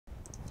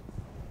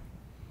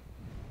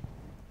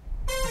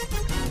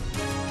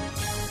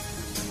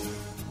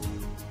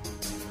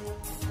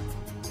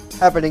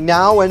happening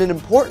now, and an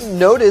important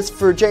notice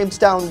for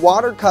Jamestown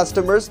water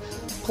customers,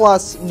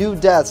 plus new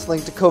deaths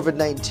linked to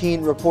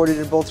COVID-19 reported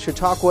in both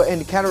Chautauqua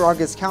and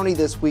Cattaraugus County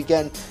this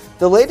weekend.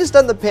 The latest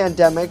on the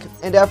pandemic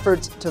and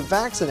efforts to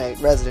vaccinate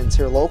residents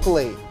here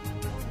locally.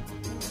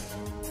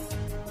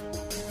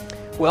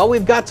 Well,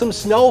 we've got some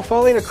snow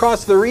falling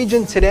across the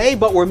region today,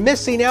 but we're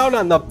missing out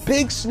on the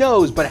big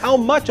snows. But how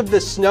much of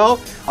this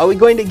snow are we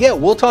going to get?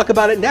 We'll talk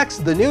about it next.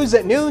 The News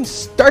at Noon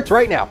starts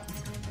right now.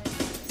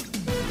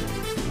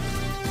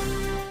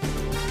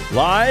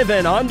 Live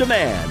and on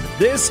demand,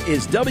 this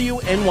is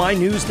WNY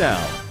News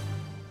Now.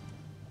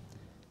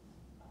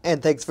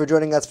 And thanks for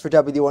joining us for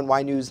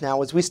WNY News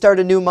Now. As we start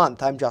a new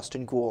month, I'm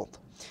Justin Gould.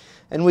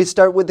 And we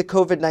start with the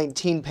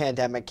COVID-19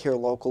 pandemic here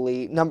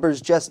locally. Numbers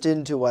just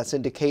into us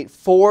indicate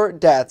 4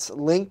 deaths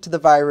linked to the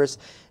virus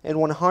and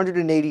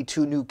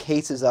 182 new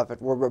cases of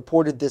it were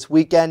reported this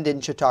weekend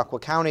in Chautauqua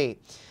County.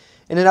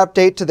 In an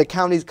update to the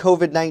county's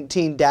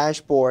COVID-19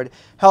 dashboard,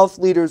 health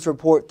leaders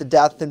report the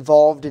death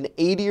involved an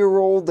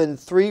 80-year-old and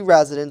 3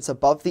 residents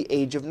above the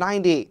age of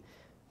 90.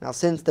 Now,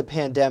 since the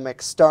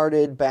pandemic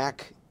started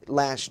back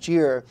last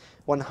year,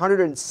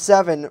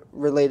 107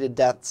 related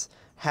deaths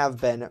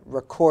have been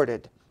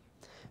recorded.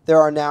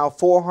 There are now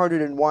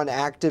 401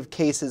 active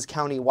cases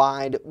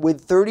countywide,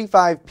 with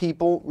 35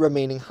 people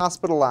remaining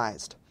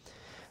hospitalized.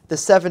 The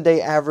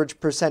 7-day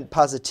average percent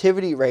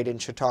positivity rate in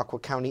Chautauqua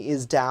County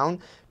is down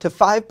to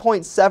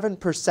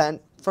 5.7%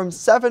 from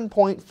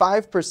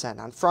 7.5%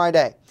 on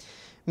Friday.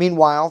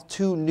 Meanwhile,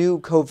 2 new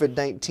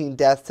COVID-19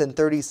 deaths and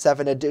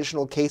 37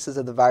 additional cases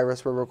of the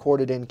virus were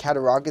recorded in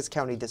Cattaraugus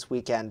County this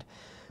weekend.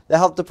 The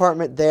health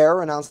department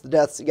there announced the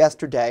deaths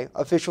yesterday.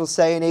 Officials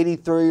say an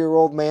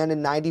 83-year-old man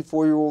and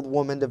 94-year-old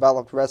woman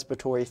developed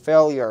respiratory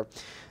failure.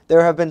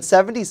 There have been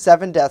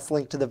 77 deaths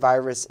linked to the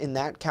virus in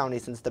that county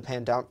since the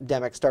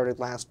pandemic started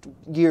last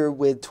year,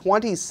 with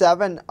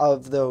 27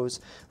 of those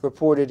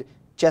reported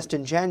just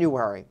in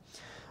January.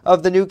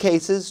 Of the new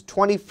cases,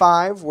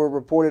 25 were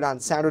reported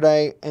on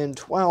Saturday and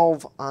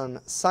 12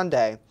 on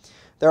Sunday.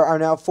 There are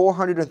now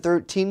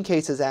 413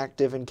 cases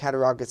active in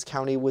Cattaraugus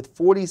County, with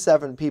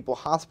 47 people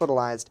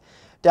hospitalized,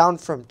 down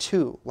from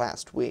 2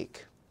 last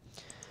week.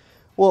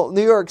 Well,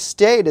 New York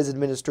State has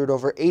administered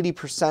over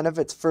 80% of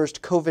its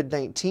first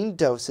COVID-19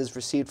 doses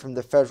received from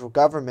the federal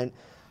government.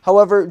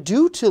 However,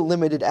 due to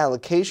limited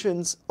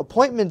allocations,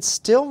 appointments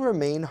still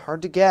remain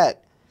hard to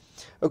get.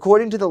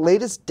 According to the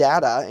latest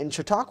data, in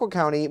Chautauqua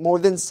County, more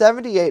than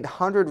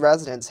 7,800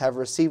 residents have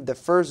received the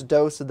first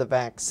dose of the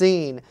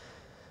vaccine,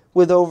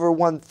 with over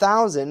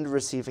 1,000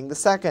 receiving the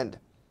second.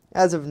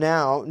 As of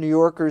now, New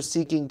Yorkers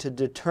seeking to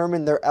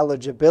determine their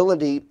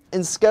eligibility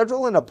and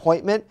schedule an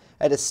appointment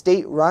at a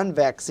state-run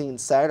vaccine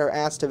site are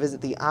asked to visit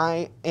the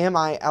Am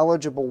I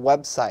Eligible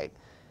website.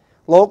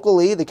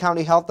 Locally, the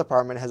county health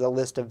department has a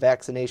list of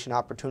vaccination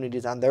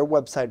opportunities on their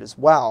website as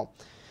well.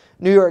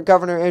 New York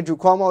Governor Andrew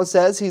Cuomo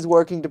says he's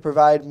working to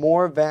provide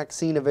more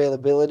vaccine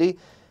availability,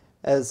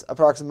 as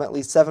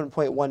approximately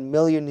 7.1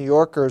 million New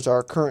Yorkers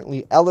are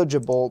currently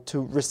eligible to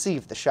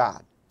receive the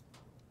shot.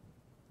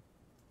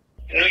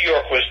 New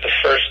York was the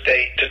first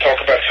state to talk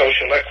about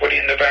social equity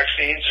in the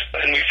vaccines,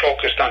 and we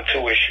focused on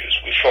 2 issues.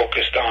 We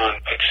focused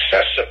on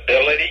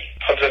accessibility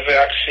of the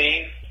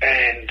vaccine,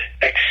 and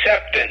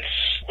acceptance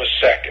was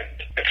second.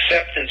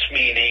 Acceptance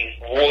meaning,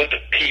 would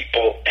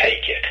people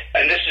take it?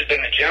 And this has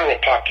been a general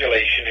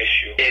population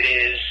issue. It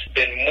has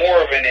been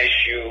more of an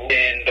issue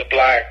in the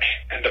black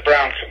and the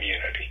brown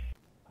community.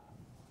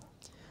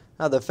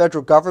 Now, the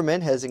federal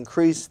government has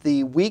increased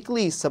the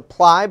weekly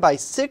supply by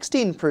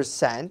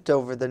 16%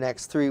 over the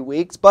next 3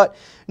 weeks, but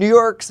New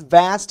York's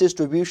vast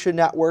distribution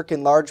network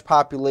and large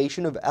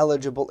population of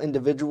eligible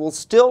individuals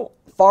still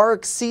far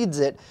exceeds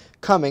it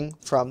coming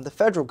from the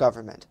federal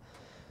government.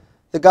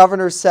 The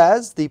governor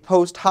says the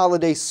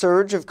post-holiday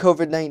surge of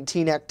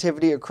COVID-19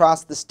 activity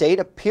across the state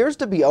appears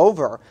to be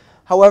over.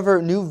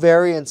 However, new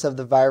variants of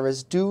the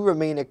virus do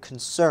remain a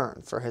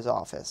concern for his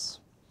office.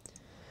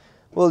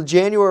 Well,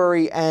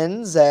 January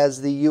ends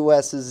as the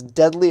U.S.'s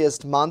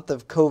deadliest month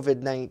of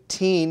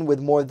COVID-19, with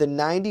more than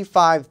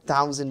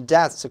 95,000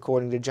 deaths,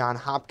 according to Johns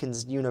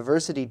Hopkins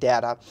University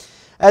data.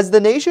 As the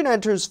nation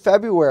enters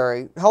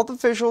February, health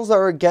officials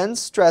are again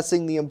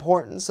stressing the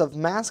importance of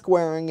mask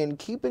wearing and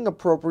keeping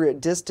appropriate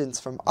distance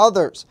from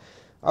others.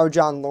 Our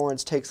John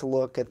Lawrence takes a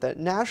look at the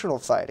national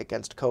fight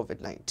against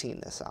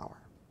COVID-19 this hour.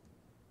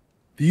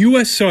 The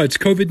U.S. saw its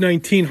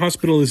COVID-19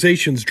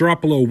 hospitalizations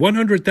drop below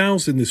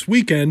 100,000 this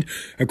weekend,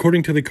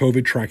 according to the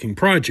COVID Tracking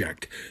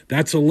Project.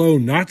 That's a low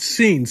not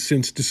seen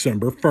since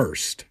December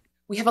 1st.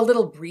 We have a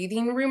little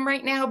breathing room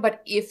right now,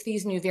 but if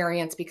these new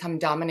variants become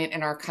dominant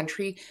in our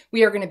country,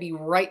 we are going to be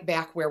right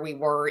back where we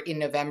were in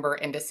November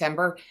and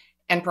December,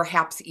 and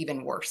perhaps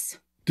even worse.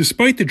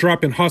 Despite the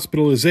drop in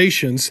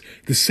hospitalizations,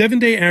 the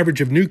 7-day average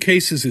of new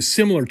cases is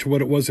similar to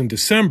what it was in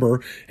December,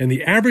 and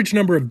the average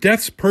number of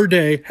deaths per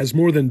day has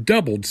more than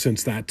doubled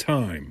since that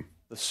time.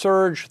 The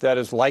surge that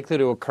is likely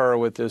to occur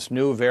with this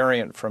new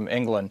variant from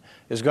England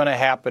is going to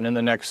happen in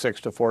the next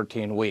 6 to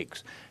 14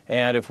 weeks.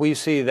 And if we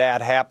see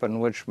that happen,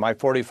 which my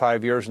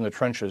 45 years in the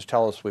trenches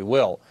tell us we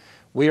will,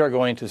 we are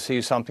going to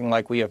see something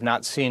like we have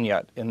not seen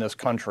yet in this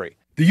country.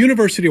 The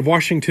University of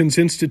Washington's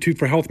Institute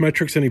for Health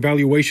Metrics and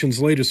Evaluation's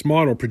latest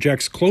model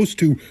projects close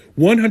to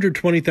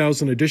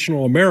 120,000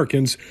 additional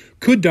Americans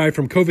could die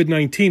from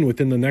COVID-19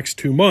 within the next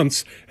 2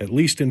 months, at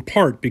least in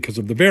part because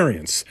of the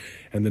variants.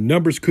 And the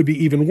numbers could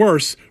be even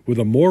worse with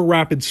a more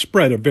rapid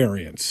spread of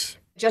variants.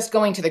 Just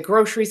going to the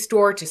grocery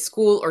store, to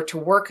school, or to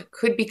work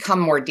could become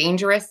more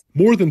dangerous.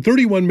 More than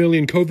 31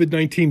 million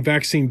COVID-19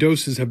 vaccine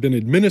doses have been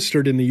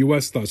administered in the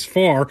U.S. thus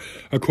far,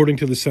 according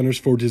to the Centers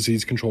for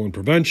Disease Control and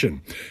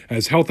Prevention.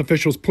 As health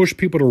officials push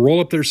people to roll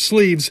up their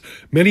sleeves,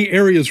 many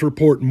areas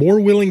report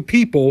more willing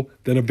people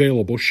than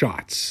available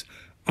shots.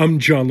 I'm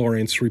John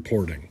Lawrence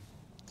reporting.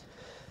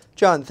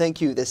 John,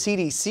 thank you. The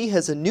CDC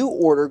has a new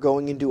order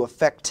going into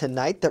effect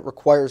tonight that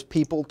requires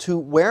people to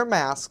wear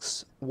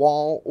masks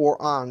while or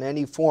on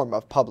any form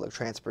of public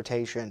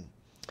transportation.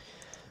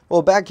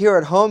 Well, back here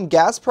at home,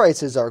 gas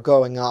prices are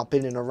going up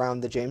in and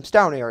around the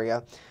Jamestown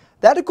area.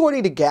 That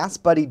according to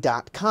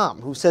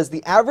GasBuddy.com, who says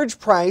the average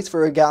price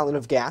for a gallon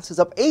of gas is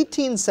up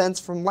 18 cents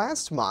from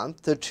last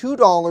month to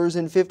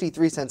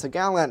 $2.53 a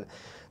gallon.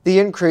 The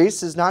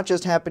increase is not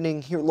just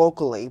happening here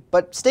locally,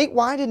 but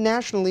statewide and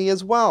nationally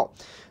as well.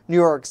 New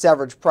York's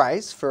average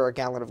price for a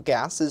gallon of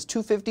gas is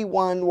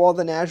 $2.51, while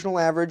the national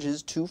average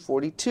is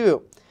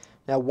 $2.42.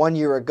 Now, 1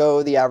 year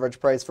ago, the average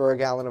price for a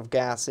gallon of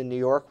gas in New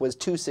York was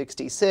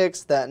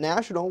 $2.66. The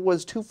national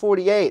was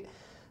 $2.48.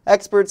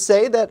 Experts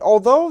say that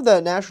although the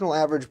national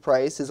average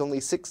price is only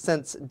 6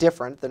 cents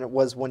different than it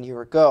was 1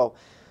 year ago,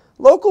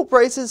 local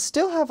prices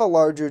still have a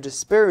larger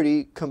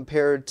disparity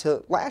compared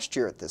to last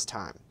year at this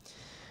time.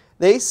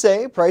 They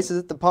say prices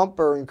at the pump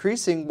are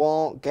increasing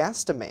while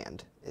gas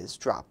demand is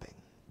dropping.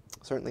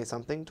 Certainly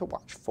something to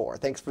watch for.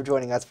 Thanks for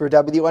joining us for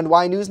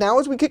WNY News Now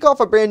as we kick off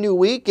a brand new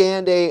week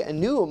and a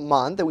new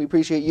month, and we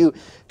appreciate you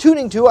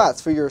tuning to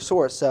us for your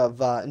source of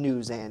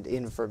news and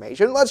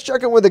information. Let's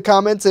check in with the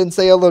comments and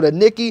say hello to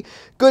Nikki.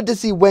 Good to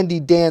see Wendy,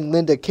 Dan,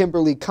 Linda,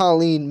 Kimberly,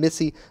 Colleen,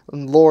 Missy,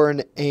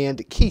 Lauren,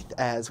 and Keith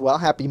as well.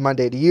 Happy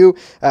Monday to you.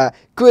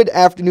 Good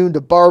afternoon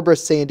to Barbara,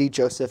 Sandy,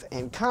 Joseph,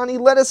 and Connie.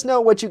 Let us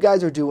know what you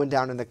guys are doing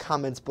down in the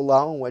comments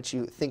below and what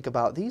you think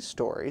about these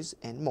stories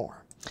and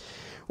more.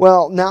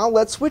 Well, now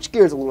let's switch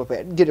gears a little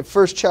bit and get a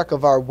first check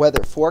of our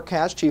weather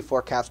forecast. Chief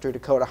Forecaster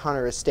Dakota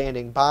Hunter is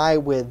standing by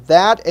with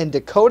that. And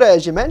Dakota,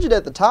 as you mentioned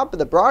at the top of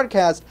the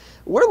broadcast,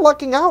 we're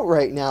lucking out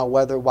right now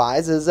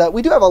weather-wise, as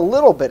we do have a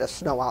little bit of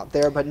snow out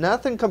there, but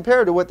nothing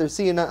compared to what they're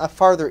seeing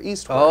farther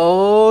eastward.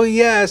 Oh,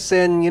 yes.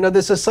 And,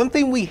 this is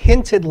something we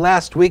hinted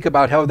last week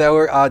about how there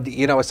were,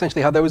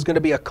 essentially how there was going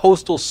to be a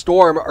coastal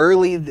storm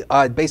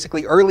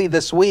basically early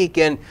this week.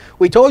 And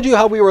we told you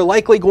how we were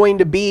likely going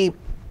to be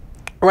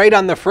right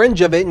on the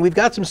fringe of it, and we've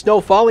got some snow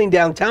falling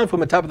downtown from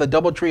the top of the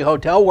Doubletree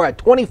Hotel. We're at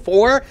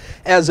 24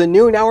 as a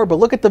noon hour, but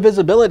look at the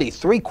visibility.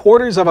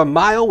 3/4 of a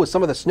mile with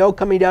some of the snow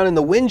coming down, and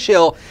the wind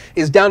chill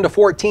is down to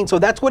 14. So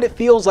that's what it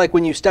feels like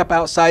when you step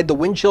outside. The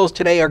wind chills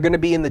today are going to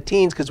be in the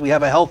teens because we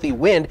have a healthy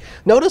wind.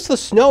 Notice the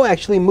snow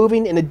actually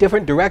moving in a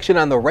different direction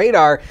on the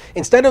radar.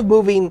 Instead of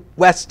moving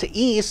west to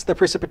east, the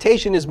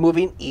precipitation is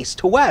moving east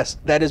to west.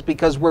 That is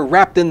because we're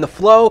wrapped in the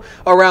flow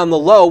around the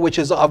low, which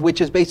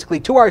is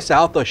basically to our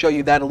south. They'll show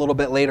you that a little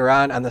bit later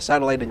on the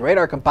satellite and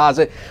radar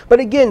composite. But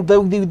again, the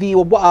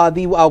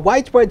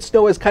widespread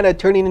snow is kind of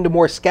turning into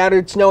more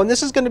scattered snow, and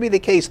this is going to be the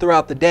case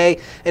throughout the day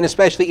and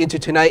especially into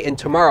tonight and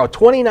tomorrow.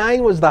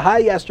 29 was the high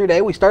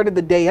yesterday. We started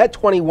the day at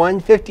 21,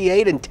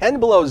 58, and 10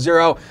 below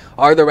zero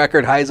are the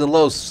record highs and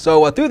lows.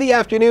 So through the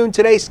afternoon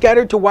today,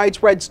 scattered to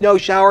widespread snow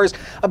showers,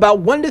 about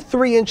 1 to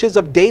 3 inches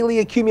of daily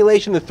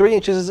accumulation. The 3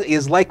 inches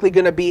is likely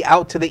going to be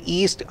out to the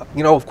east.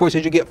 Of course,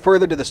 as you get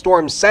further to the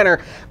storm center,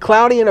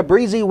 cloudy and a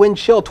breezy wind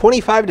chill,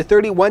 25 to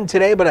 31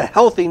 today, but a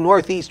healthy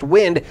northeast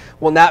wind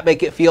will not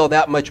make it feel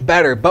that much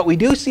better. But we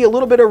do see a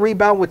little bit of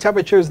rebound with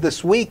temperatures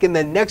this week, and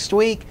then next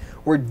week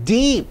we're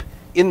deep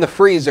in the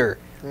freezer.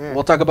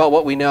 We'll talk about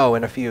what we know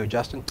in a few.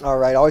 Justin? All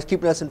right, always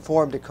keeping us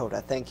informed,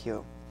 Dakota. Thank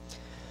you.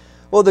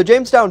 Well, the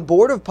Jamestown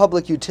Board of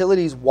Public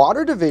Utilities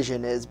Water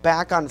Division is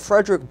back on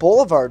Frederick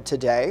Boulevard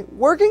today,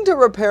 working to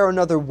repair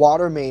another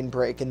water main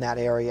break in that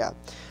area.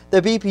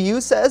 The BPU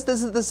says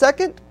this is the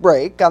second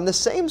break on the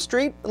same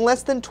street in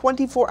less than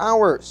 24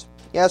 hours.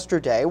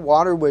 Yesterday,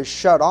 water was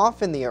shut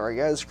off in the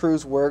area as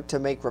crews worked to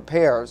make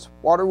repairs.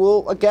 Water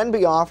will again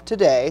be off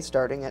today,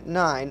 starting at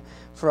 9,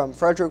 from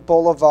Frederick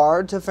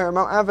Boulevard to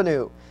Fairmount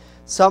Avenue.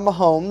 Some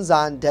homes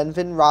on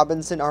Denvin,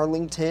 Robinson,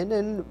 Arlington,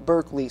 and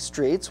Berkeley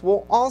streets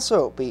will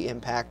also be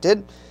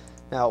impacted.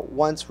 Now,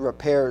 once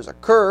repairs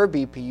occur,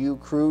 BPU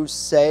crews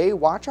say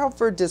watch out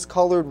for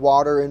discolored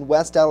water in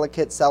West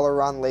Ellicott,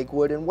 Celeron,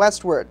 Lakewood, and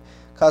Westward.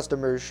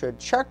 Customers should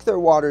check their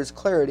water's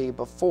clarity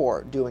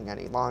before doing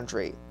any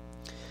laundry.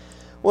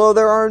 Well,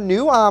 there are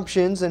new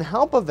options and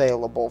help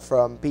available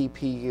from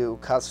BPU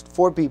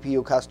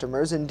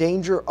customers in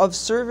danger of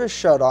service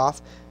shutoff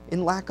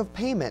in lack of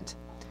payment.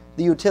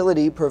 The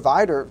utility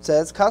provider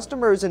says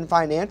customers in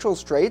financial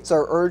straits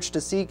are urged to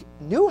seek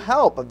new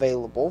help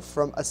available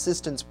from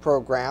assistance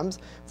programs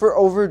for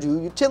overdue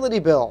utility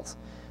bills.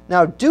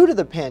 Now, due to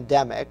the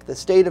pandemic, the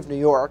state of New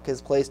York has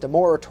placed a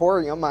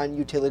moratorium on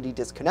utility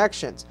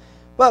disconnections.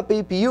 But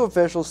BPU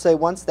officials say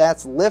once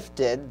that's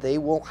lifted, they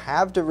will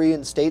have to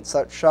reinstate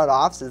such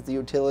shutoffs as the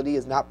utility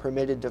is not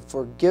permitted to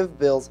forgive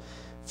bills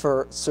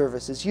for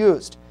services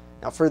used.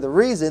 Now, for the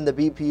reason, the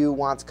BPU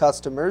wants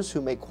customers who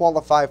may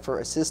qualify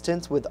for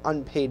assistance with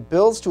unpaid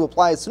bills to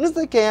apply as soon as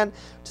they can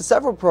to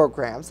several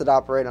programs that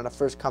operate on a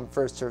first-come,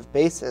 first-served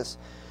basis.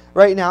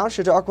 Right now,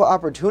 Chautauqua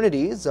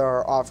Opportunities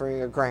are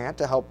offering a grant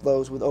to help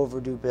those with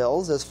overdue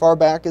bills as far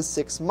back as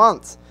 6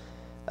 months.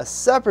 A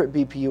separate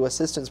BPU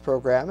assistance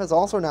program is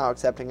also now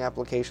accepting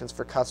applications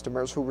for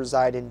customers who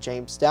reside in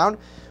Jamestown,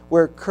 who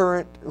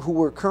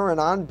were current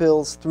on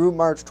bills through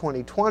March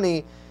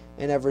 2020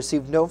 and have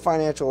received no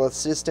financial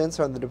assistance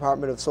from the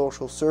Department of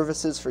Social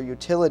Services for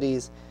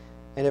utilities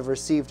and have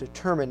received a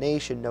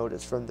termination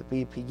notice from the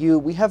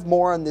BPU. We have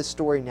more on this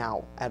story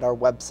now at our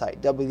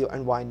website,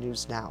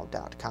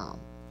 WNYNewsNow.com.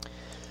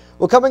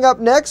 Well, coming up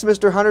next,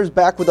 Mr. Hunter's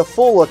back with a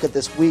full look at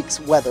this week's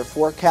weather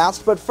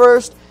forecast. But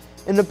first,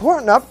 an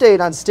important update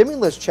on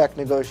stimulus check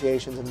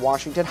negotiations in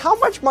Washington. How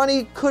much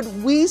money could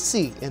we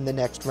see in the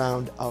next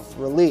round of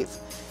relief?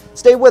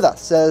 Stay with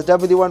us as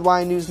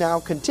WNY News Now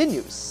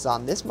continues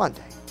on this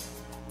Monday.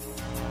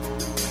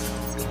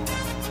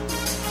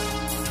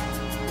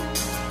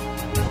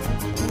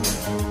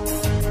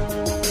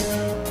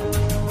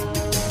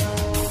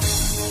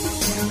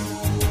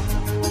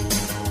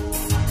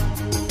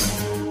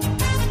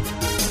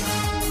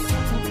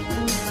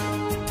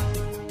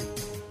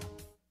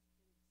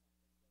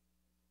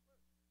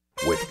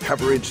 With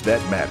coverage that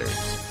matters.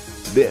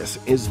 This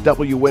is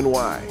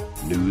WNY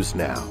News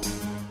Now.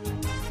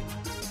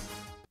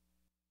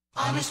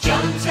 Honest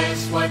John's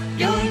has what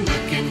you're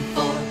looking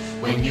for.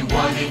 When you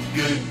want it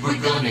good,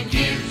 we're gonna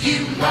give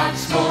you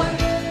lots more.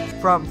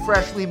 From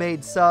freshly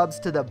made subs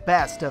to the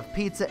best of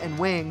pizza and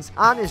wings,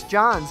 Honest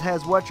John's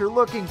has what you're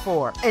looking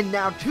for. And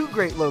now 2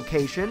 great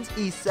locations,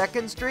 East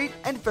 2nd Street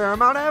and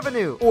Fairmount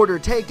Avenue. Order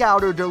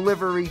takeout or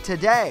delivery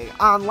today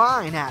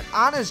online at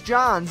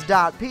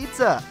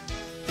honestjohns.pizza.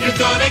 You're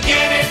gonna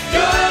get it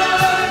good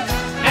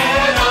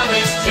at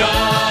Honest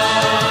John's.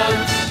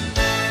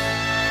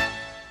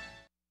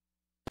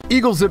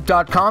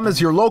 EagleZip.com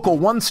is your local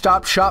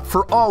one-stop shop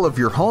for all of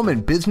your home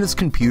and business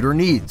computer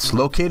needs.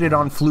 Located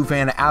on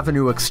Fluvanna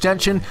Avenue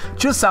Extension,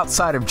 just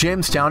outside of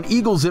Jamestown,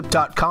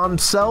 EagleZip.com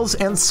sells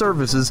and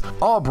services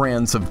all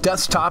brands of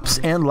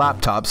desktops and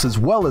laptops, as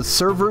well as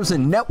servers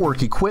and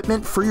network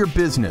equipment for your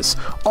business.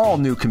 All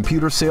new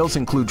computer sales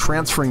include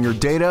transferring your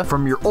data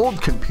from your old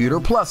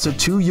computer, plus a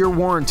 2-year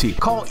warranty.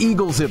 Call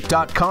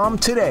EagleZip.com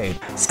today.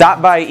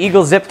 Stop by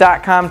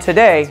EagleZip.com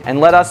today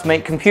and let us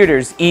make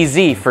computers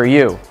easy for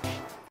you.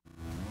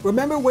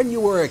 Remember when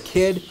you were a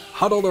kid,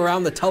 huddled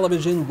around the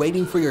television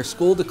waiting for your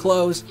school to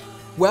close?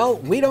 Well,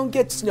 we don't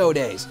get snow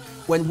days.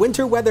 When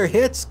winter weather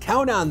hits,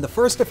 count on the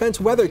First Defense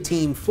Weather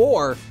Team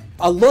for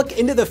a look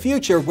into the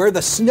future where the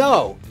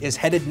snow is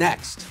headed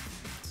next.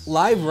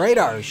 Live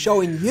radar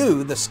showing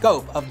you the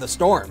scope of the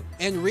storm.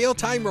 And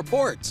real-time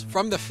reports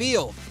from the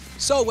field.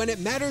 So when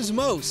it matters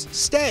most,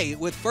 stay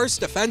with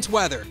First Defense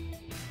Weather.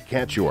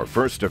 Catch your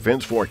First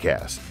Defense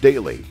forecast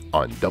daily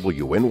on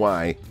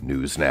WNY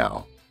News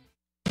Now.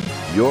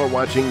 You're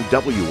watching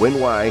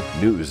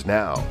WNY News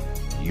Now,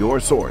 your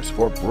source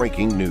for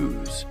breaking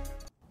news.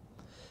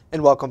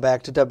 And welcome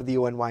back to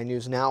WNY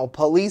News Now.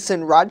 Police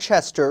in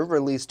Rochester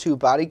released 2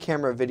 body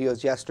camera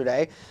videos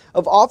yesterday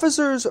of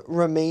officers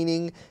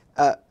arresting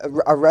a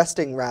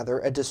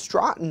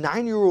distraught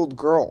 9-year-old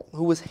girl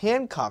who was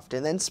handcuffed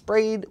and then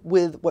sprayed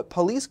with what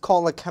police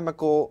call a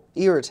chemical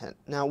irritant.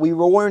 Now, we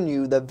warn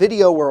you, the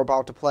video we're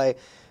about to play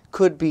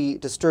could be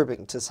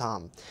disturbing to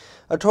some.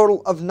 A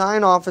total of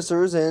 9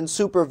 officers and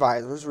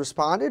supervisors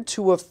responded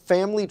to a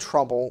family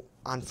trouble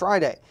on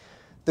Friday.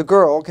 The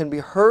girl can be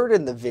heard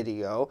in the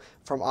video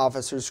from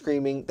officers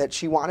screaming that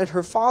she wanted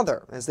her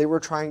father as they were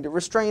trying to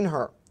restrain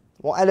her.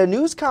 Well, at a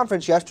news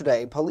conference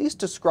yesterday, police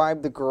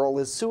described the girl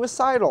as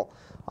suicidal.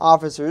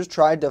 Officers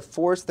tried to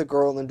force the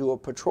girl into a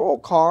patrol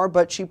car,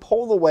 but she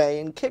pulled away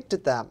and kicked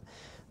at them.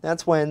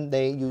 That's when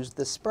they used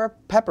the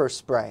pepper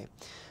spray.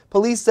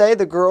 Police say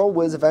the girl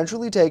was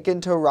eventually taken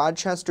to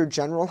Rochester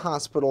General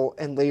Hospital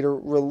and later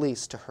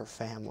released to her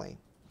family.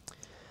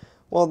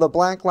 Well, the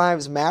Black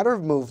Lives Matter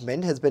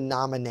movement has been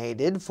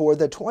nominated for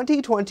the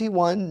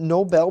 2021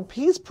 Nobel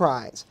Peace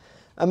Prize.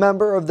 A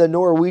member of the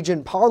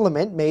Norwegian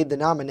Parliament made the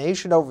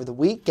nomination over the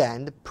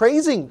weekend,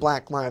 praising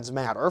Black Lives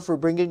Matter for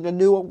bringing a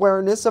new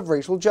awareness of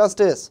racial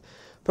justice.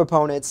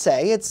 Proponents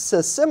say it's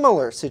a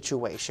similar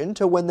situation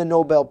to when the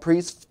Nobel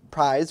Peace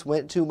Prize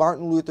went to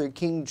Martin Luther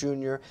King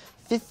Jr.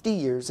 50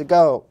 years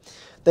ago.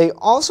 They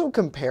also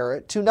compare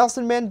it to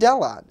Nelson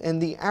Mandela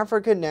and the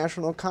African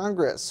National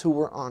Congress, who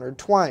were honored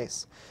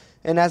twice.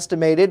 An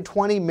estimated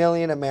 20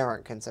 million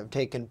Americans have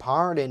taken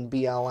part in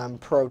BLM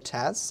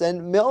protests,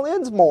 and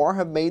millions more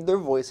have made their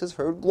voices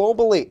heard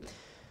globally.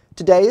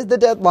 Today is the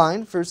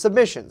deadline for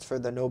submissions for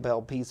the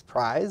Nobel Peace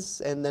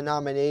Prize, and the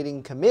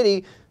nominating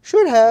committee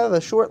should have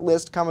a short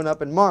list coming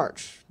up in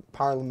March.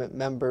 Parliament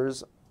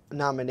members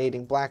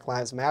nominating Black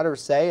Lives Matter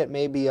say it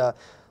may be a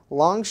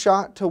long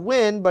shot to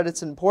win, but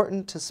it's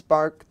important to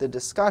spark the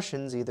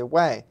discussions either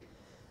way.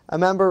 A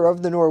member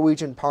of the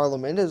Norwegian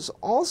Parliament is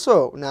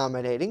also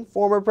nominating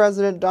former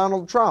President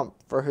Donald Trump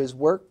for his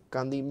work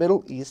on the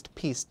Middle East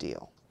peace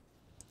deal.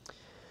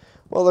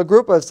 Well, a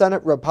group of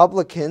Senate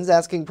Republicans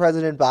asking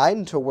President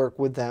Biden to work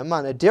with them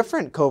on a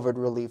different COVID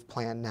relief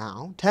plan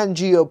now. 10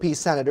 GOP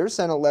senators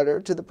sent a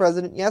letter to the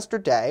president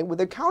yesterday with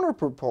a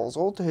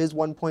counterproposal to his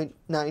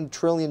 $1.9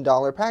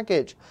 trillion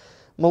package.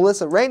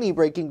 Melissa Rainey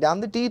breaking down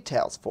the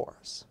details for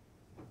us.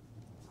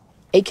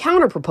 A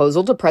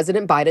counterproposal to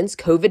President Biden's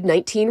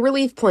COVID-19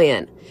 relief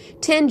plan.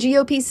 10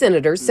 GOP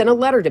senators sent a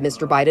letter to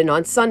Mr. Biden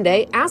on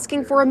Sunday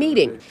asking for a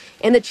meeting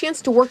and the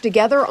chance to work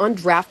together on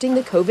drafting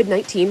the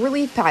COVID-19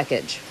 relief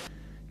package.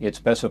 It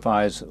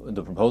specifies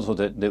the proposal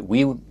that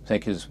we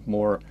think is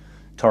more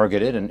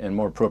targeted and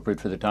more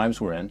appropriate for the times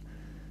we're in.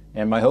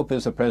 And my hope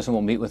is the president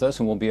will meet with us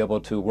and we'll be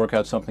able to work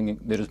out something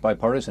that is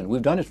bipartisan.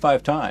 We've done it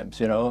 5 times.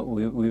 You know,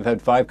 we've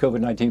had 5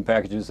 COVID-19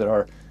 packages that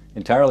are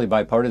entirely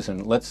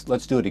bipartisan. Let's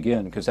do it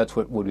again, because that's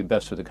what would be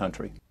best for the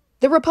country.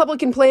 The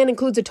Republican plan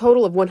includes a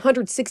total of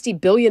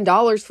 $160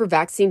 billion for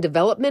vaccine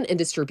development and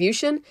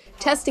distribution,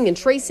 testing and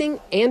tracing,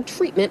 and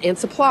treatment and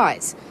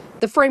supplies.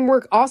 The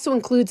framework also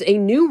includes a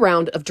new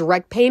round of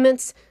direct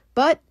payments,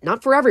 but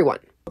not for everyone.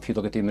 If you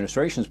look at the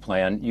administration's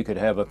plan, you could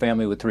have a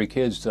family with 3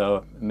 kids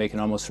making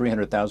almost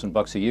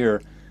 $300,000 a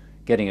year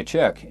getting a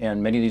check.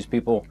 And many of these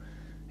people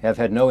have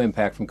had no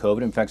impact from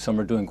COVID. In fact, some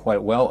are doing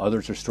quite well.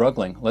 Others are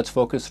struggling. Let's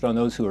focus on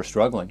those who are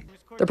struggling.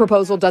 The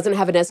proposal doesn't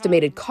have an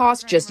estimated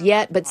cost just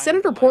yet, but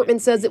Senator Portman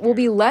says it will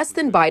be less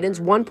than Biden's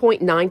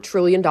 $1.9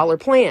 trillion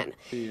plan.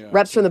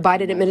 Reps from the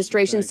Biden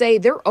administration say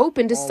they're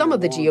open to some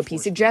of the GOP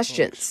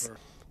suggestions.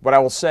 What I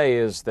will say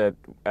is that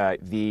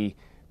the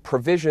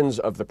provisions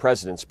of the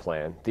president's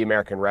plan, the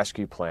American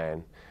Rescue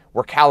Plan,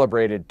 were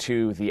calibrated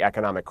to the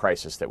economic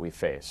crisis that we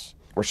face.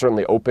 We're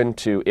certainly open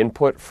to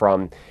input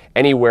from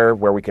anywhere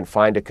where we can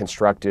find a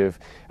constructive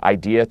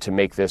idea to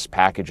make this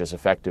package as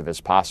effective as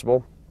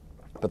possible.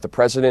 But the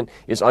president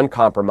is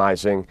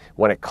uncompromising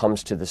when it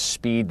comes to the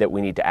speed that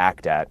we need to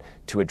act at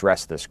to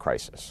address this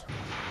crisis.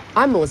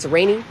 I'm Melissa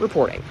Rainey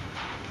reporting.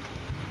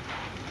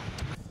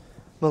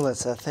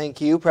 Melissa, thank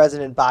you.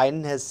 President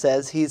Biden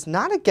says he's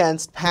not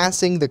against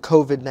passing the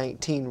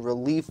COVID-19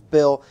 relief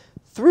bill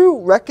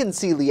through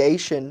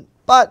reconciliation,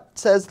 but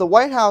says the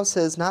White House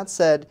has not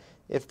said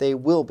if they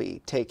will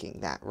be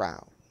taking that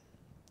route.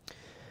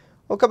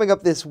 Well, coming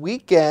up this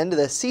weekend,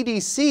 the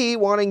CDC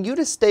wanting you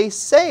to stay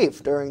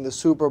safe during the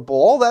Super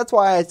Bowl. That's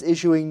why it's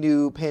issuing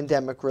new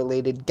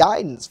pandemic-related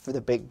guidance for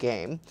the big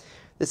game.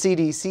 The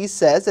CDC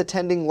says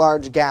attending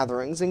large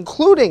gatherings,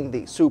 including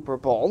the Super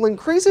Bowl,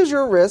 increases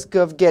your risk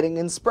of getting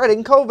and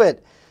spreading COVID.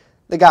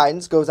 The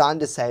guidance goes on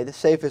to say the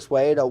safest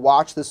way to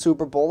watch the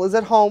Super Bowl is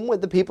at home with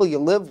the people you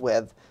live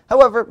with.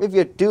 However, if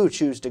you do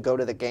choose to go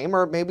to the game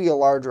or maybe a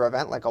larger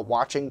event like a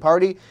watching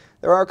party,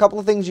 there are a couple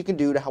of things you can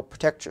do to help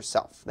protect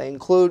yourself. They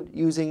include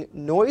using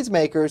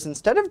noisemakers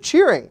instead of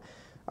cheering,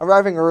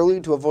 arriving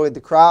early to avoid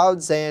the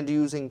crowds, and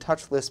using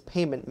touchless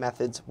payment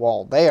methods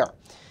while there.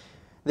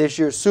 This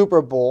year's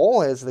Super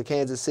Bowl is the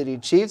Kansas City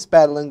Chiefs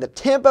battling the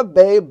Tampa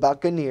Bay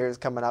Buccaneers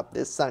coming up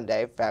this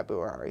Sunday,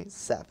 February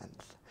 7th.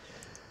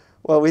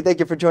 Well, we thank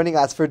you for joining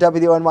us for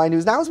WNY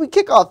News Now as we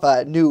kick off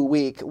a new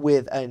week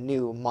with a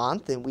new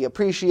month, and we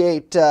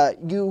appreciate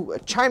you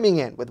chiming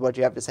in with what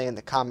you have to say in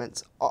the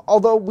comments.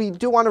 Although we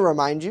do want to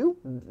remind you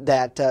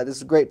that this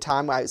is a great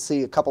time. I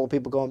see a couple of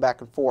people going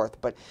back and forth,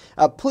 but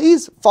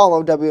please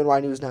follow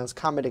WNY News Now's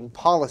commenting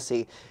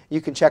policy. You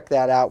can check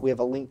that out. We have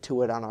a link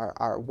to it on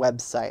our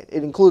website.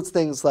 It includes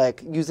things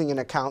like using an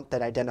account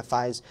that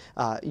identifies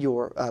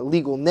your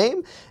legal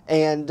name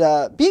and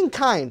being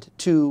kind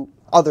to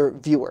other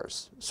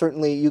viewers.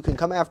 Certainly, you can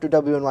come after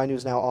WNY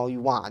News Now all you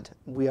want.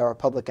 We are a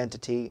public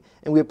entity,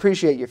 and we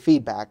appreciate your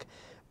feedback.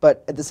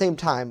 But at the same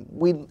time,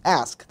 we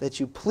ask that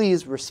you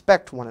please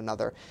respect one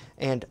another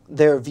and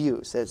their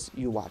views as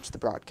you watch the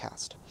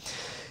broadcast.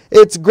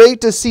 It's great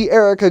to see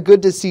Erica.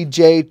 Good to see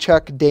Jay,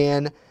 Chuck,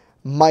 Dan,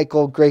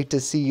 Michael, great to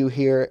see you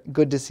here.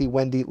 Good to see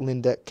Wendy,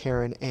 Linda,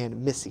 Karen,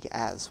 and Missy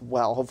as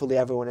well. Hopefully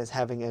everyone is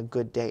having a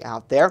good day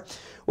out there.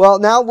 Well,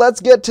 now let's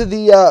get to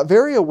the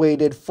very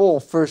awaited full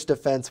First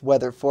Defense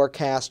weather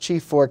forecast.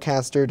 Chief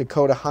Forecaster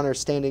Dakota Hunter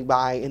standing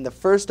by in the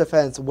First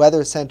Defense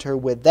Weather Center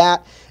with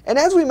that. And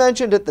as we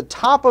mentioned at the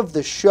top of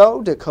the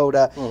show,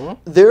 Dakota,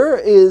 there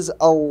is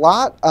a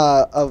lot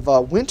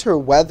of winter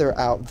weather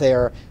out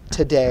there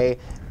today.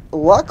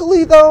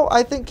 Luckily, though,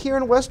 I think here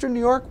in Western New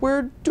York,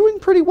 we're doing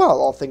pretty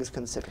well, all things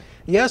considered.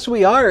 Yes,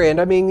 we are.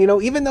 And I mean, you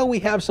know, even though we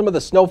have some of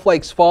the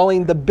snowflakes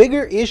falling, the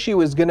bigger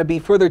issue is going to be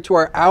further to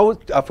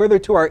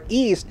our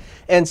east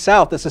and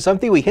south. This is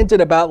something we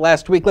hinted about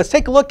last week. Let's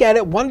take a look at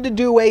it. Wanted to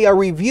do a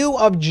review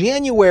of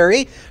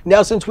January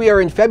now since we are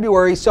in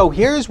February. So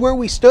here's where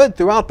we stood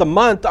throughout the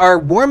month. Our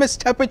warmest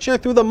temperature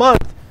through the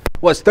month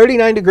was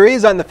 39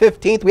 degrees on the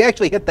 15th. We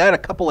actually hit that a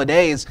couple of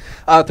days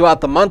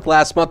throughout the month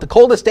last month. The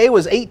coldest day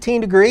was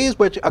 18 degrees,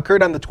 which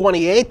occurred on the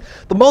 28th.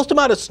 The most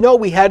amount of snow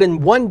we had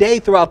in one day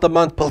throughout the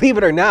month, believe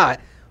it or not,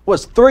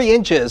 was 3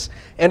 inches,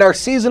 and our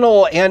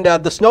seasonal and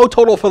the snow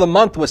total for the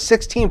month was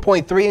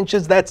 16.3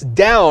 inches. That's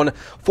down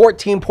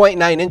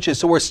 14.9 inches.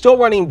 So we're still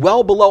running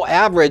well below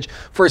average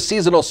for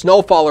seasonal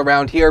snowfall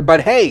around here.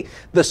 But hey,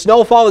 the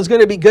snowfall is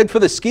going to be good for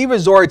the ski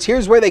resorts.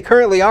 Here's where they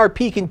currently are.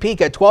 Peak and Peak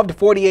at 12 to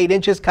 48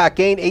 inches.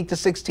 Cockaigne 8 to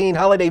 16.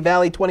 Holiday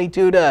Valley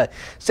 22 to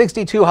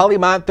 62.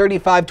 Hollymont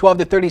 35, 12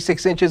 to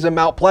 36 inches in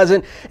Mount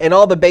Pleasant. And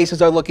all the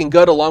bases are looking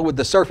good along with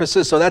the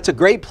surfaces. So that's a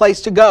great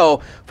place to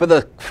go for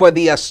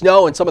the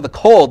snow and some of the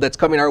cold that's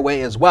coming our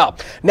way as well.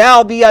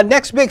 Now, the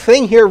next big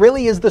thing here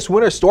really is this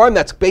winter storm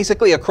that's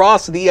basically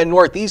across the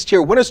northeast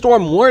here. Winter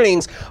storm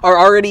warnings are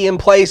already in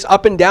place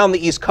up and down the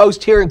East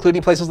Coast here,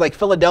 including places like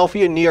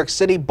Philadelphia, New York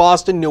City,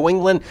 Boston, New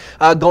England,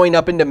 going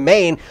up into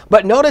Maine.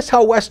 But notice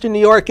how Western New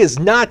York is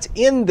not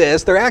in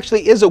this. There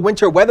actually is a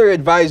winter weather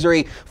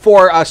advisory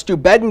for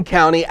Steuben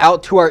County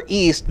out to our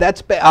east.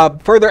 That's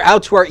further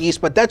out to our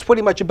east, but that's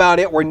pretty much about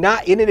it. We're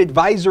not in an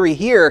advisory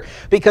here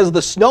because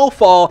the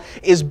snowfall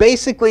is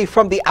basically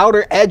from the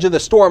outer edge of the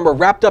storm. We're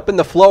wrapped up in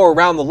the flow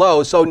around the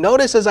low. So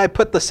notice as I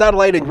put the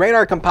satellite and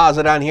radar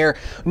composite on here,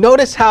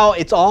 notice how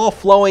it's all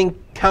flowing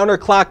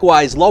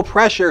counterclockwise. Low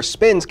pressure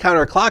spins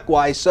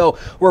counterclockwise, so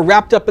we're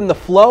wrapped up in the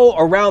flow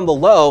around the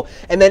low.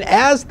 And then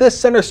as this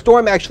center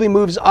storm actually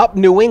moves up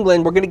New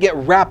England, we're going to get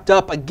wrapped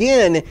up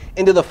again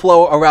into the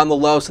flow around the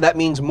low, so that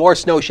means more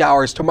snow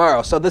showers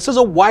tomorrow. So this is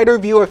a wider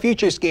view of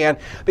future scan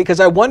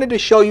because I wanted to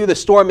show you the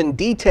storm in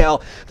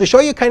detail to show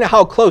you kind of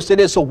how close it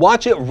is. So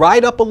watch it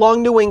ride up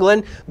along New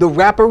England, the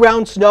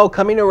wraparound snow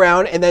coming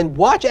around, and then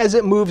watch as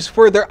it moves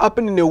further up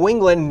into New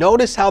England.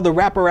 Notice how the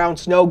wraparound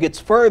snow gets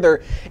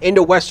further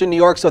into Western New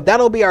York. So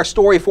that'll be our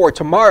story for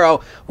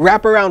tomorrow.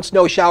 Wraparound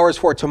snow showers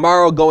for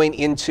tomorrow going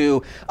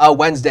into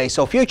Wednesday.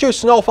 So future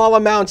snowfall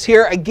amounts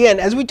here, again,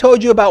 as we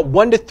told you, about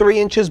 1 to 3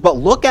 inches, but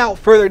look out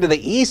further to the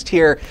east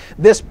here.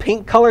 This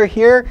pink color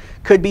here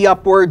could be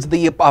upwards.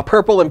 The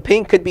purple and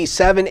pink could be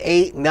 7,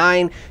 8,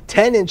 9,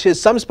 10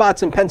 inches. Some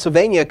spots in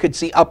Pennsylvania could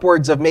see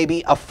upwards of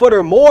maybe a foot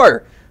or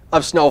more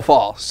of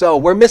snowfall. So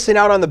we're missing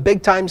out on the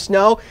big time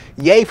snow.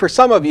 Yay for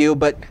some of you,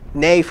 but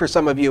nay for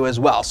some of you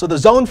as well. So the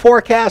zone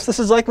forecast, this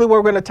is likely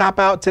where we're going to top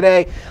out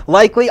today.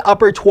 Likely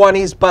upper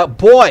 20s, but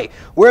boy,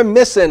 we're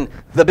missing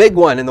the big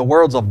one in the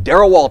worlds of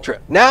Darrell Waltrip.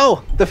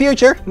 Now, the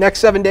future, next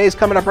 7 days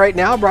coming up right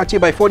now, brought to you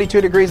by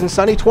 42 degrees and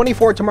sunny,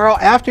 24 tomorrow,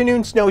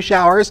 afternoon snow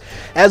showers.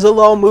 As the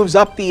low moves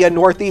up the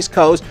northeast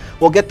coast,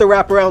 we'll get the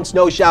wraparound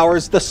snow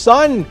showers. The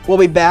sun will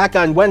be back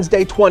on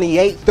Wednesday,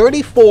 28,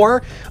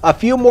 34, a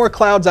few more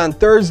clouds on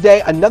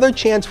Thursday, another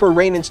chance for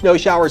rain and snow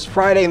showers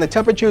Friday, and the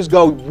temperatures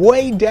go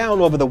way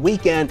down over the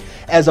weekend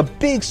as a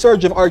big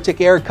surge of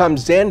Arctic air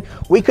comes in.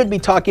 We could be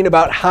talking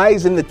about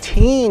highs in the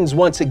teens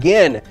once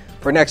again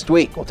for next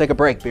week. We'll take a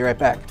break. Be right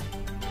back.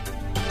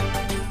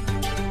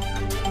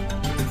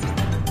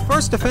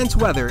 First Defense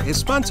Weather is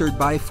sponsored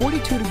by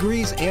 42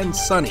 Degrees and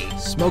Sunny,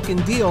 smoking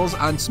deals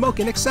on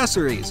smoking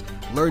accessories.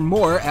 Learn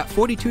more at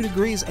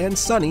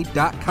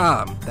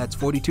 42degreesandsunny.com. That's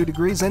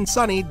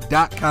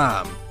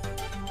 42degreesandsunny.com.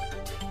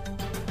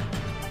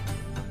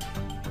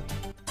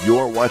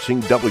 You're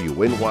watching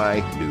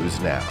WNY News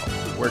Now,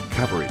 where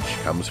coverage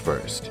comes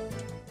first.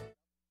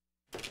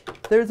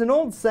 There's an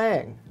old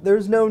saying,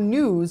 there's no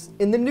news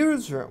in the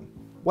newsroom.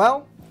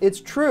 Well,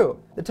 it's true.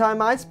 The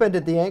time I spend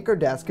at the anchor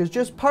desk is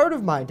just part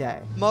of my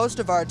day. Most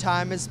of our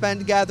time is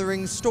spent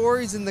gathering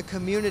stories in the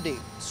community,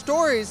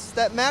 stories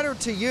that matter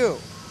to you.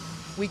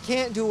 We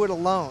can't do it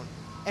alone,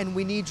 and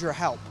we need your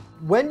help.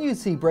 When you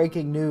see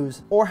breaking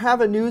news or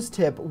have a news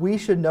tip we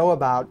should know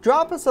about,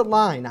 drop us a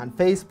line on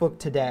Facebook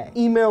today,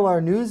 email our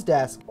news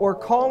desk, or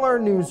call our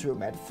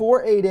newsroom at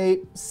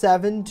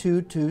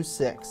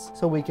 488-7226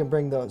 so we can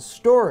bring those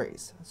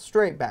stories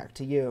straight back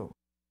to you.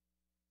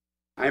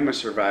 I'm a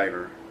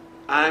survivor.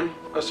 I'm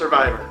a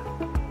survivor.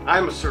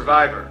 I'm a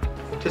survivor.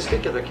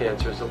 Testicular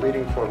cancer is the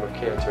leading form of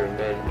cancer in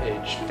men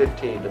aged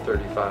 15 to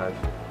 35.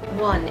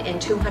 1 in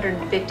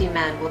 250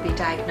 men will be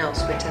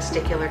diagnosed with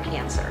testicular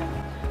cancer.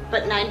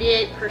 But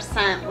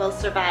 98% will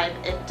survive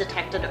if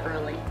detected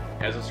early.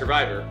 As a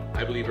survivor,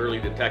 I believe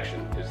early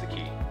detection is the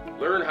key.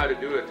 Learn how to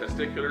do a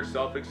testicular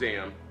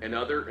self-exam and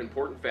other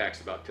important facts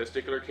about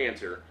testicular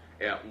cancer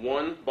at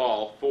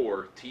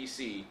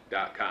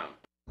oneball4tc.com.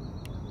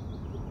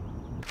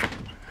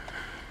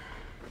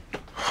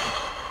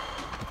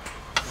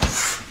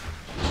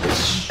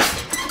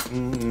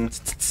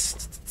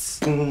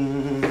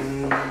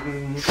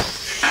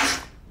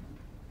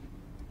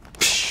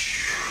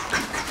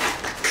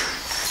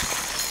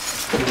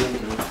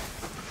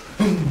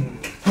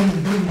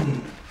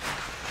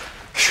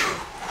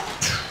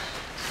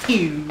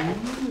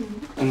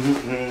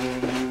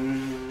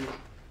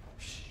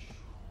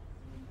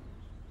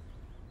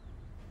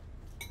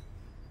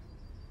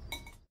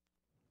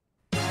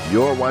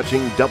 You're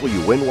watching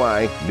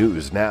WNY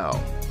News Now,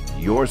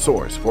 your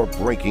source for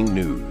breaking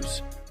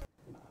news.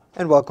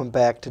 And welcome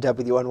back to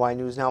WNY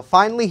News Now.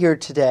 Finally here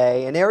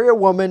today, an area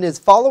woman is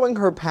following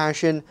her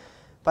passion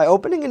by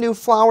opening a new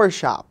flower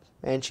shop.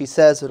 And she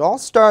says it all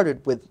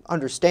started with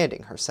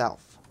understanding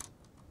herself.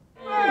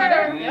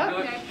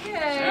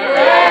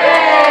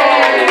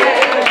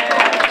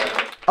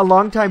 A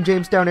longtime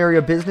Jamestown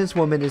area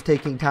businesswoman is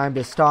taking time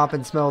to stop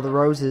and smell the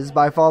roses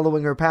by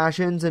following her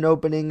passions and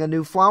opening a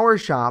new flower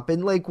shop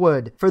in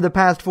Lakewood. For the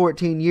past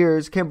 14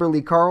 years,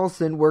 Kimberly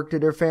Carlson worked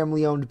at her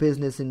family-owned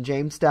business in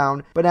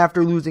Jamestown, but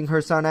after losing her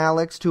son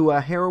Alex to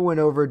a heroin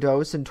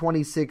overdose in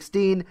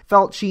 2016,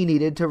 felt she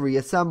needed to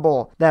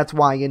reassemble. That's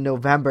why in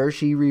November,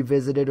 she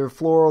revisited her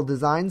floral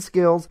design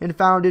skills and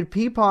founded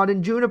Peapod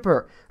and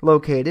Juniper,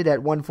 located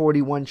at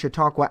 141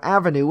 Chautauqua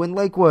Avenue in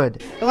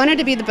Lakewood. I wanted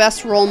to be the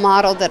best role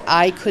model that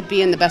I could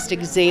be and the best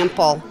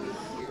example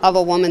of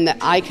a woman that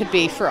I could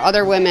be for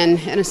other women,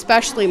 and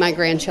especially my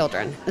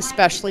grandchildren.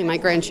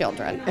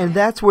 And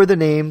that's where the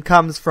name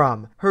comes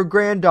from. Her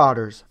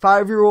granddaughters,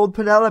 5-year-old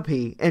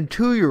Penelope and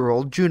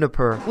 2-year-old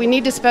Juniper. We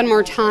need to spend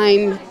more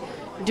time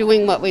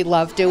doing what we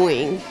love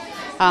doing.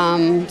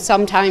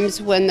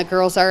 Sometimes when the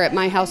girls are at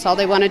my house, all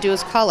they want to do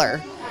is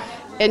color.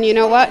 And you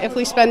know what? If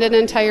we spend an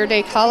entire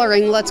day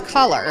coloring, let's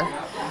color.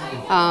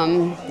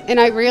 And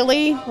I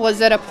really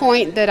was at a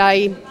point that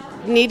I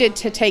needed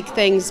to take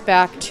things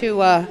back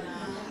to a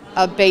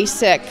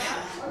basic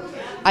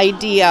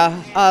idea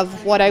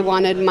of what I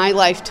wanted my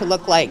life to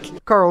look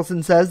like.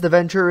 Carlson says the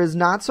venture is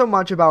not so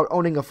much about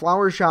owning a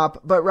flower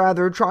shop, but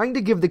rather trying to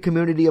give the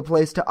community a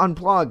place to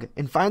unplug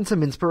and find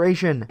some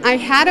inspiration. I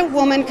had a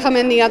woman come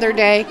in the other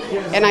day,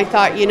 and I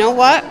thought, you know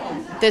what?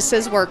 This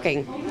is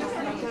working.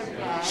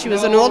 She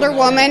was an older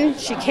woman.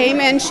 She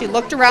came in, she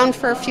looked around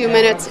for a few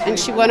minutes, and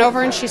she went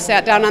over and she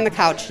sat down on the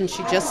couch, and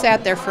she just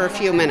sat there for a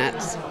few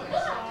minutes.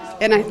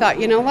 And I thought,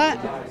 you know what?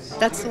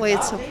 That's the way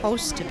it's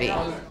supposed to be.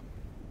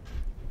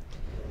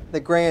 The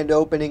grand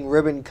opening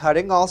ribbon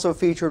cutting also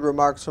featured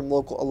remarks from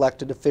local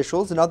elected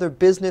officials and other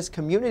business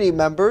community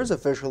members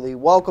officially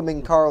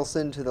welcoming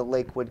Carlson to the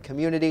Lakewood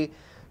community.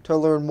 To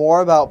learn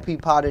more about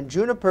Peapod and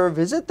Juniper,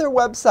 visit their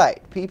website,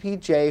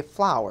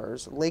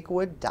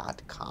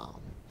 ppjflowerslakewood.com.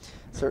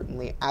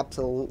 Certainly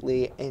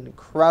absolutely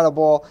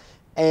incredible.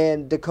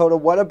 And Dakota,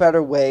 what a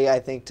better way, I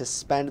think, to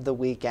spend the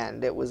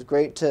weekend. It was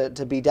great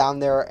to be down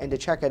there and to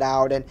check it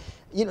out. And,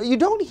 you know, you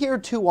don't hear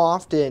too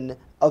often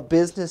of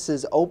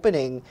businesses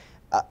opening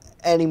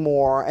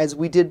anymore as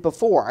we did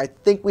before. I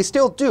think we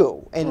still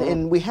do,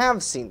 and we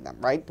have seen them,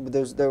 right?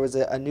 There was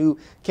a new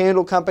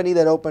candle company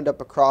that opened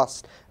up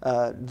across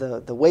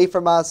the way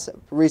from us,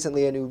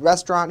 recently a new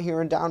restaurant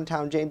here in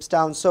downtown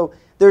Jamestown. So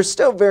there's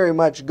still very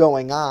much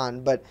going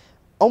on, but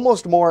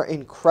almost more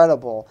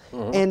incredible.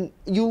 And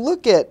you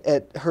look at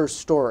her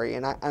story,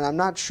 and I'm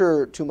not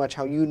sure too much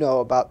how you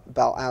know about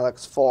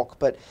Alex Falk,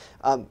 but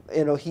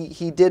you know,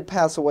 he did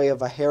pass away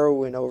of a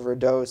heroin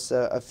overdose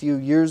a few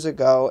years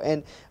ago,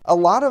 and a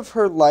lot of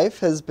her life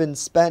has been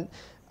spent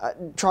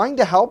trying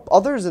to help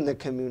others in the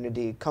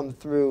community come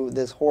through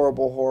this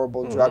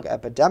horrible drug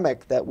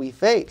epidemic that we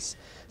face.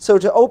 So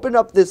to open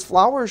up this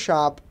flower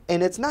shop,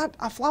 and it's not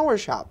a flower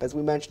shop as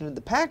we mentioned in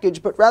the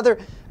package, but rather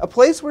a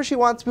place where she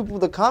wants people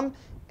to come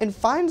and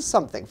find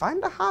something,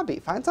 find a hobby,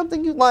 find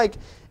something you like,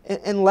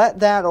 and let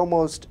that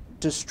almost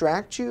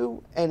distract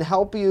you and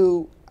help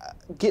you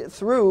get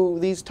through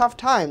these tough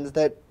times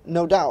that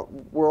no doubt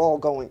we're all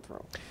going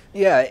through.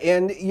 Yeah,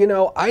 and you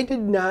know, I did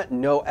not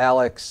know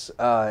Alex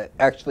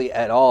actually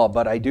at all,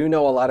 but I do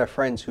know a lot of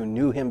friends who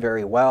knew him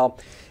very well,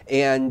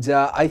 and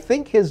I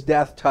think his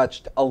death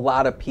touched a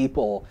lot of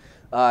people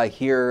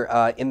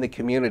here in the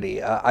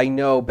community. I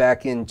know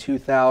back in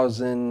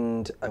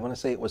 2000, I want to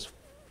say it was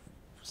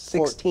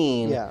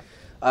 16. Yeah.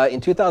 In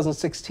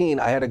 2016,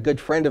 I had a good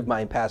friend of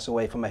mine pass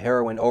away from a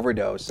heroin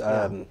overdose,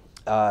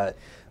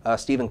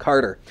 Stephen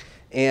Carter.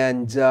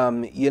 And,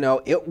 you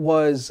know, it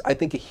was, I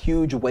think, a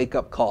huge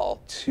wake-up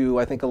call to,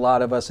 I think, a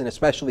lot of us, and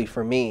especially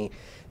for me.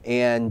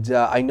 And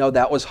I know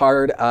that was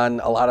hard on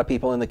a lot of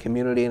people in the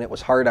community, and it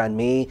was hard on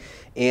me.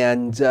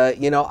 And,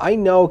 you know, I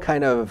know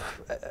kind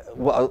of,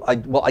 well,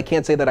 I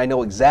can't say that I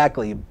know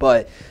exactly,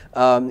 but,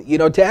 you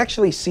know, to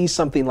actually see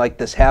something like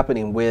this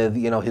happening with,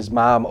 you know, his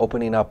mom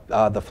opening up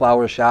the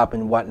flower shop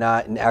and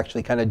whatnot, and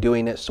actually kind of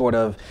doing it sort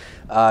of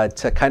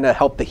to kind of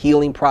help the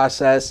healing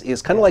process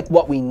is kind of like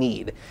what we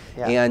need.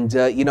 And,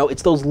 you know,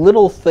 it's those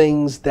little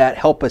things that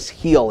help us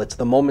heal. It's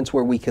the moments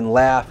where we can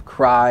laugh,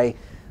 cry,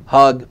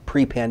 hug,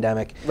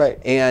 pre-pandemic. Right.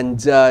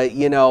 And,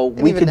 you know,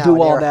 And we even could now, do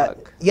an all air that.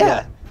 hug.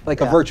 Yeah,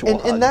 like a virtual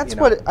hug. And that's you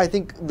know? what I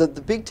think the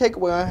big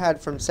takeaway I had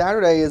from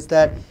Saturday is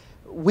that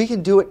we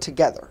can do it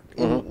together.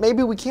 And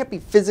maybe we can't be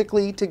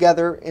physically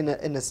together in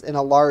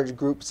a large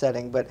group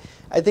setting, but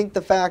I think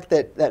the fact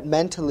that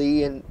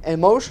mentally and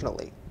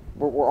emotionally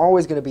We're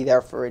always going to be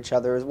there for each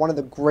other. Is one of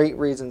the great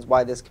reasons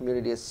why this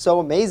community is so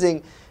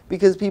amazing,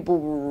 because people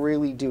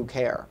really do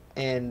care.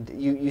 And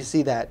you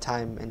see that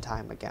time and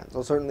time again.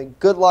 So certainly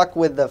good luck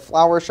with the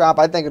flower shop.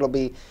 I think it'll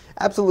be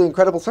absolutely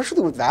incredible,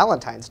 especially with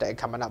Valentine's Day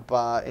coming up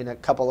in a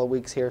couple of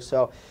weeks here.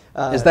 So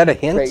is that a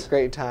hint?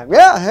 Great time.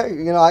 Yeah, hey,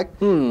 you know,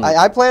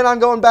 I plan on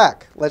going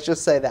back. Let's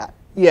just say that.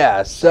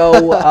 Yeah, so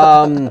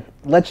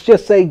let's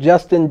just say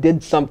Justin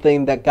did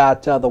something that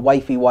got the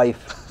wifey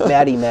wife,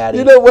 Maddie.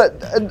 You know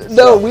what?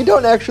 No, we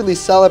don't actually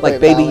celebrate like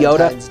Baby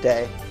Valentine's Yoda?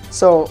 Day.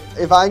 So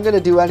if I'm going to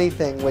do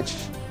anything, which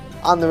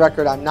on the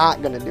record I'm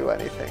not going to do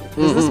anything.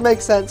 Does this make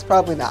sense?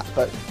 Probably not.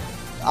 But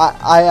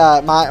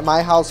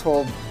my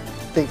household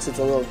thinks it's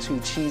a little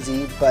too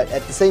cheesy. But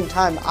at the same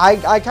time,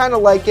 I kind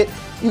of like it.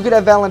 You could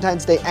have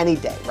Valentine's Day any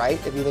day, right?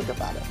 If you think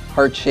about it.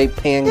 Heart-shaped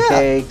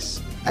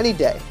pancakes. Yeah. Any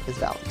day is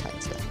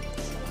Valentine's Day.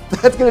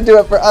 That's going to do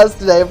it for us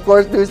today. Of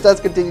course, news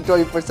does continue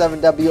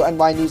 24/7,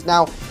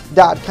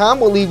 WNYNewsNow.com.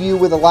 We'll leave you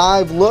with a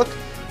live look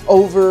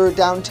over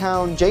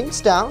downtown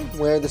Jamestown,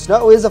 where the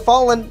snow is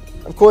a-fallen.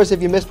 Of course,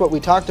 if you missed what we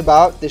talked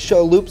about, the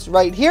show loops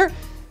right here,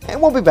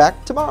 and we'll be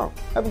back tomorrow.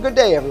 Have a good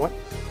day, everyone.